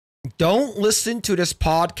don't listen to this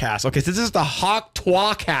podcast. Okay, so this is the Hawk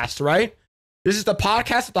Twa cast, right? This is the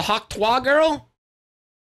podcast of the Hawk Twa girl?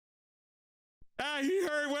 You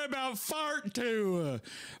heard what about fart to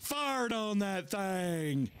fart on that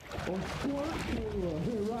thing.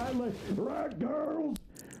 Right, girls?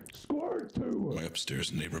 Squirt to. My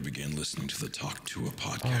upstairs neighbor began listening to the Talk to a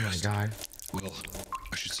podcast. Oh my God. Well,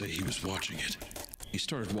 I should say he was watching it. He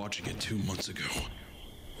started watching it 2 months ago.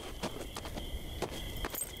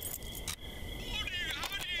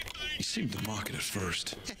 He seemed to mock it at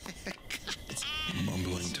first,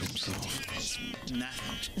 mumbling to himself.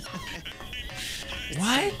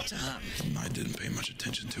 What? And I didn't pay much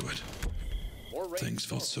attention to it. Things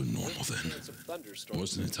felt so normal then. It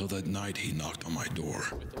wasn't until that night he knocked on my door.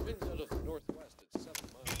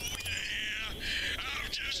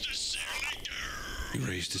 He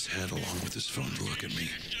raised his head along with his phone to look at me,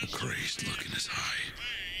 a crazed look in his eye,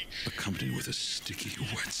 accompanied with a sticky,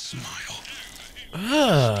 wet smile. He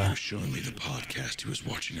was showing me the podcast he was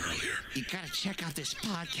watching earlier. You gotta check out this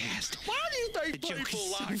podcast. Why do you think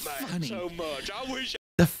people like that so much? I wish.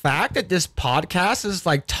 The fact that this podcast is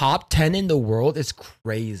like top 10 in the world is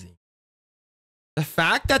crazy. The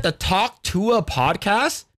fact that the Talk to a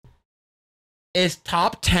podcast is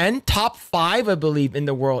top 10, top 5, I believe, in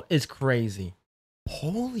the world is crazy.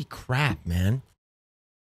 Holy crap, man.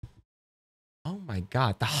 Oh my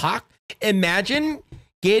God. The Hawk. Imagine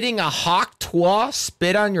getting a Hawk Twa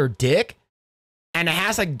spit on your dick and it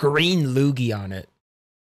has a green loogie on it.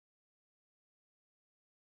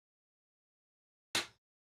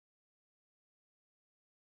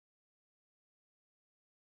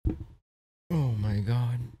 Oh my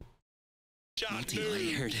God.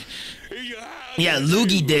 Multi-layered. Yeah,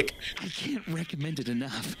 loogie dick. I can't recommend it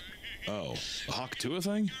enough. Oh, a Hawk Tua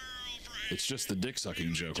thing? It's just the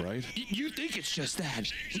dick-sucking joke, right? You think it's just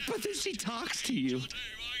that, but then she talks to you.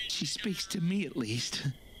 She speaks to me, at least.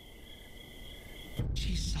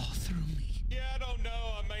 She saw through me. Yeah, I don't know.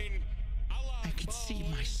 I mean, I could see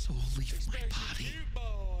my soul leave my body. You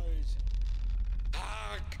boys.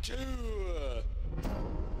 Hawk Tua.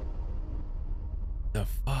 The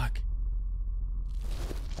fuck?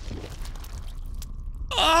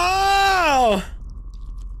 Oh!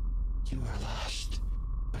 You are lost,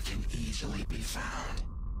 but can easily be found.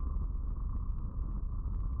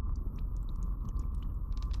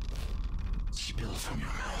 Spill from your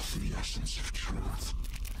mouth the essence of truth,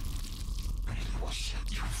 and it will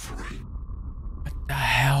set you free. What the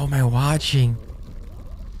hell am I watching?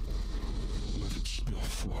 Let it spill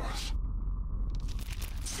forth.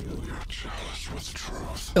 Fill your chalice with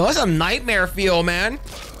truth. It was a nightmare feel, man.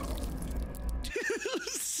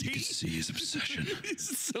 You could see his obsession.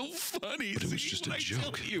 It's so funny. But it was just a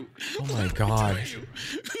joke. Oh my God.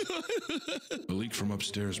 A leak from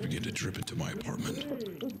upstairs began to drip into my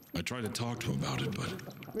apartment. I tried to talk to him about it,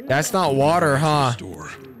 but That's not water, huh? door.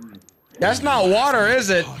 That's not water, is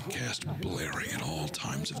it? Podcast blaring at all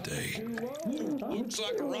times of day. Looks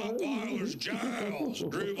like a Rottweiler's jowls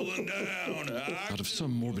dribbling down. Out of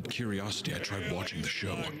some morbid curiosity, I tried watching the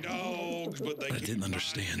show. Dogs, but I didn't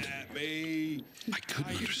understand. at me. I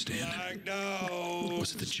couldn't understand. Like dogs.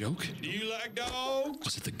 Was it the joke? Do you like dogs?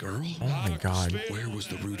 Was it the girl? Oh my God. Where was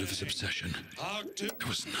the root of his obsession? Hawk Tua. There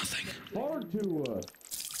was nothing. Hard to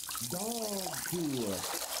dog to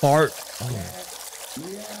Fart. Oh.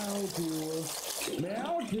 meow to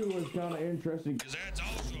meow to is kind of interesting. Because that's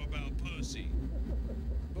also about pussy.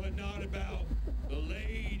 But not about the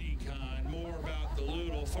lady kind. More about the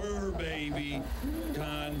little fur baby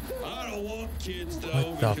kind. I don't want kids though,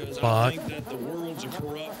 What the because fuck? I think that the world's a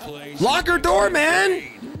corrupt place. Lock your door, man.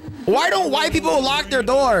 Why don't white people lock their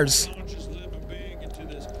doors? Conscious living big into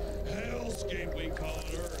this hellscape we call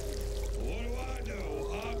it Earth. What do?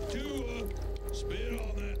 Hop to spit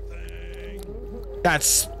on that thing.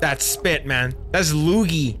 That's spit, man. That's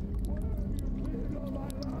loogie.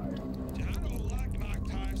 I don't like Mike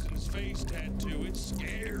Tyson's face tattoo. It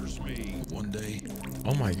scares me. One day,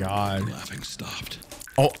 Oh my God. laughing stopped.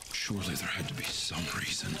 Oh, Surely there had to be some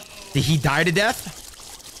reason. did he die to death?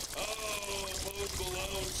 Oh, Post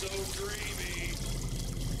Malone, so dreamy.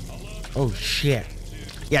 I love Oh shit.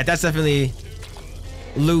 Yeah, that's definitely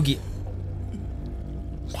loogie.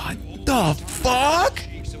 What the fuck?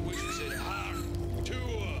 cheeks. I wish he said Hawk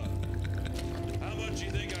Tua. How much you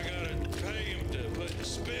think I gotta pay him to put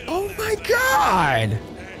spit on Oh that my thing? God.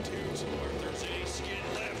 Tattoos or if there's any skin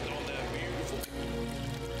left on that beautiful.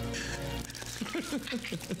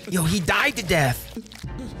 Yo, he died to death.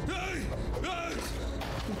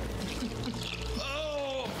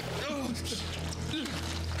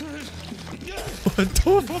 What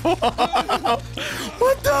the fuck?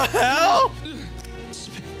 What the hell?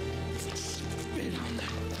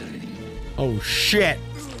 Oh shit.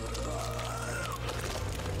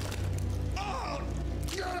 Oh,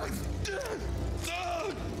 God.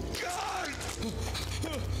 Oh, God.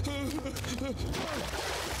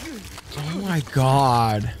 Oh my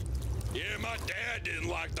god. Yeah, my dad didn't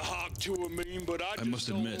like the Hawk Tuah meme, but I must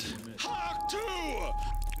admit, Hawk Tuah!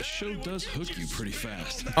 the show does hook you pretty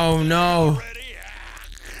fast. Oh no. Ready?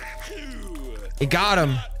 It got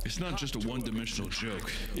him. It's not just a one-dimensional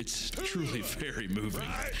joke. It's truly very moving.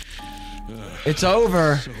 It's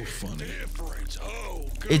over. So funny. Oh,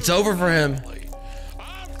 It's over for him. golly.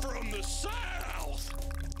 I'm from the South.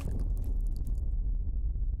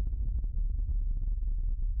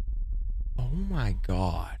 Oh my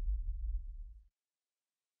god.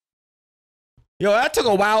 Yo, that took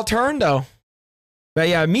a wild turn though. But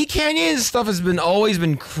yeah, MeatCanyon stuff has always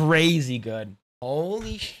been crazy good.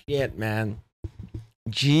 Holy shit, man.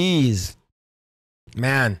 Jeez.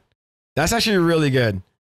 Man. That's actually really good.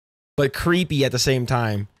 But creepy at the same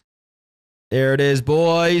time. There it is,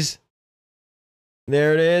 boys.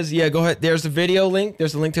 There it is. Yeah, go ahead. There's the video link.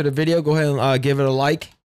 There's the link to the video. Go ahead and give it a like.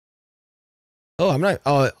 Oh, I'm not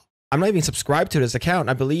even subscribed to this account.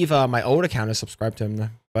 I believe my old account is subscribed to him.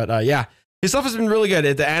 But yeah, his stuff has been really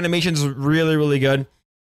good. The animation's really, really good.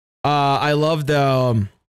 I love the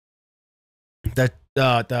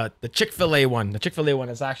Chick-fil-A one. The Chick-fil-A one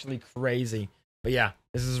is actually crazy. But yeah,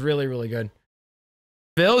 this is really, really good.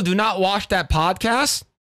 Phil, do not watch that podcast.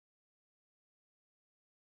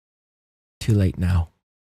 Too late now.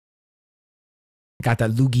 Got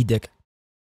that loogie dick.